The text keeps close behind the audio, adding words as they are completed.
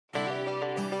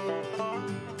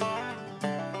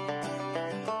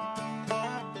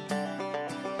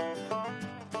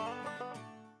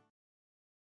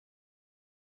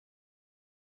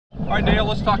right, Dale,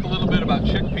 let's talk a little bit about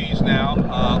chickpeas now,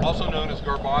 also known as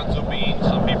garbanzo beans.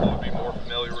 Some people would be more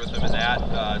familiar with them in that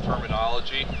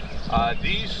terminology.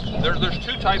 There's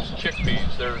two types of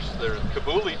chickpeas. There's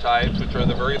kabuli types, which are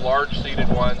the very large seeded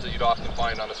ones that you'd often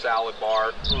find on a salad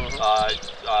bar.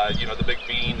 You know, the big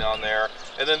bean on there.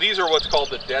 And then these are what's called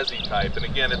the Desi type. And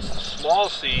again, it's the small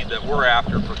seed that we're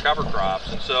after for cover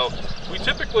crops. And so we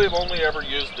typically have only ever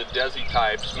used the Desi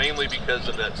types, mainly because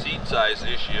of that seed size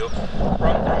issue.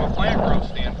 From a plant growth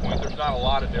standpoint, there's not a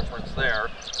lot of difference there.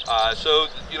 So,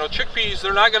 you know, chickpeas,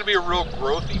 they're not going to be a real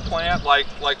growthy plant like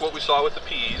what we saw with the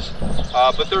peas.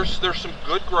 But there's some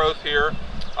good growth here,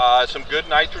 some good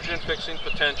nitrogen fixing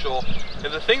potential.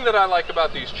 And the thing that I like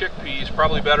about these chickpeas,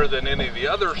 probably better than any of the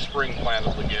other spring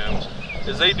planted legumes,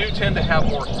 is they do tend to have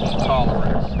more heat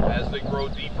tolerance as they grow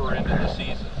deeper into the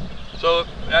season. So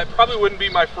that probably wouldn't be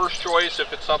my first choice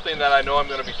if it's something that I know I'm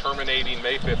going to be terminating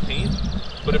May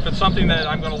 15th. But if it's something that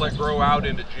I'm going to let grow out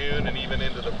into June and even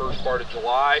into the first part of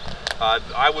July,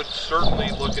 I would certainly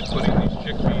look at putting these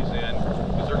chickpeas in,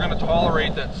 because they're going to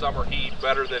tolerate that summer heat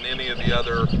better than any of the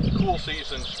other cool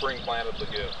season spring planted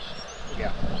legumes.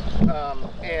 Yeah.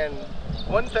 And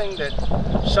one thing that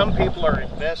some people are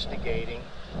investigating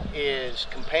is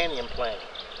companion planting,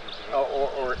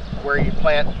 or where you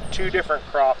plant two different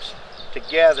crops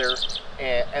together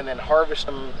and then harvest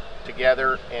them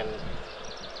together and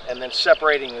then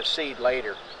separating the seed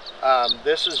later.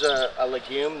 This is a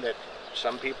legume that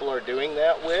some people are doing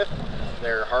that with.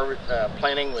 They're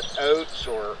planting with oats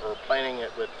or planting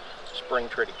it with spring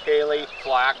triticale.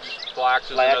 Flax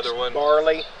is another one.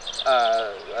 Barley,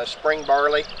 spring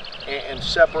barley, and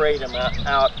separate them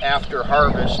out after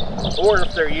harvest. Or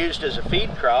if they're used as a feed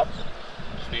crop,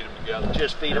 feed them together.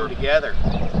 Just feed them together.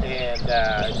 And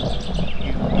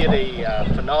you get a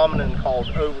phenomenon called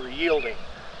over-yielding,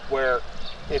 where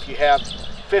if you have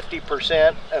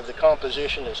 50% of the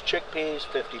composition as chickpeas,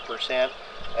 50%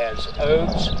 as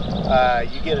oats,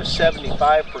 you get a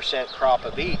 75% crop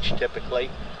of each typically.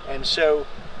 And so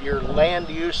your land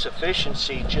use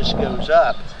efficiency just goes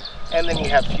up. And then you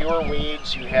have fewer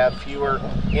weeds, you have fewer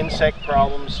insect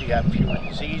problems, you have fewer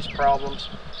disease problems.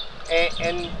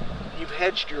 And you've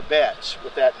hedged your bets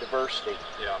with that diversity.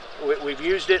 Yeah. We've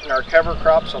used it in our cover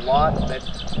crops a lot, but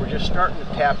we're just starting to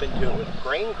tap into it with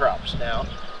grain crops now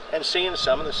and seeing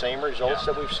some of the same results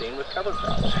that we've seen with cover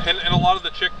crops. And a lot of the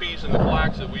chickpeas and the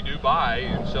flax that we do buy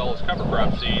and sell as cover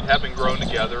crop seed have been grown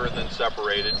together and then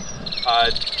separated.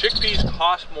 Chickpeas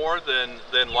cost more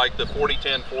than like the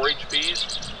 4010 4-H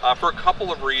peas for a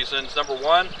couple of reasons. Number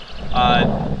one,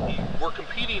 we're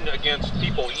competing against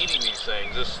people eating these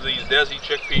things. These Desi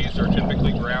chickpeas are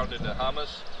typically ground into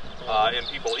hummus, and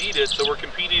people eat it, so we're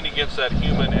competing against that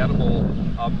human edible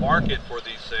market for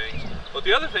these things. But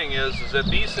the other thing is that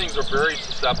these things are very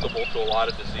susceptible to a lot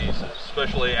of diseases,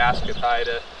 especially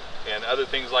ascotida and other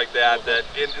things like that.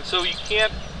 And so you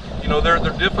can't, you know, they're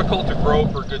difficult to grow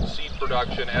for good seed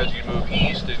production as you move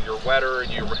east and you're wetter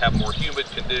and you have more humid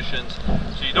conditions.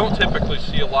 So you don't typically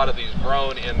see a lot of these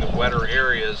grown in the wetter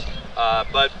areas.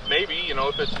 But maybe, you know,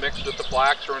 if it's mixed with the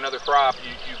flax or another crop,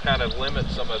 you kind of limit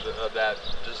some of that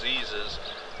diseases.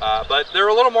 But they're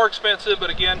a little more expensive, but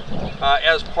again,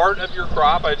 as part of your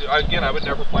crop, I would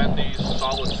never plant these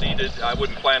solid seeded. I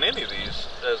wouldn't plant any of these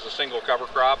as a single cover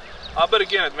crop. But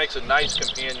again, it makes a nice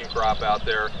companion crop out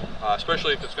there,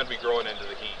 especially if it's going to be growing into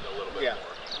the heat a little bit more.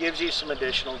 Gives you some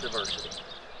additional diversity.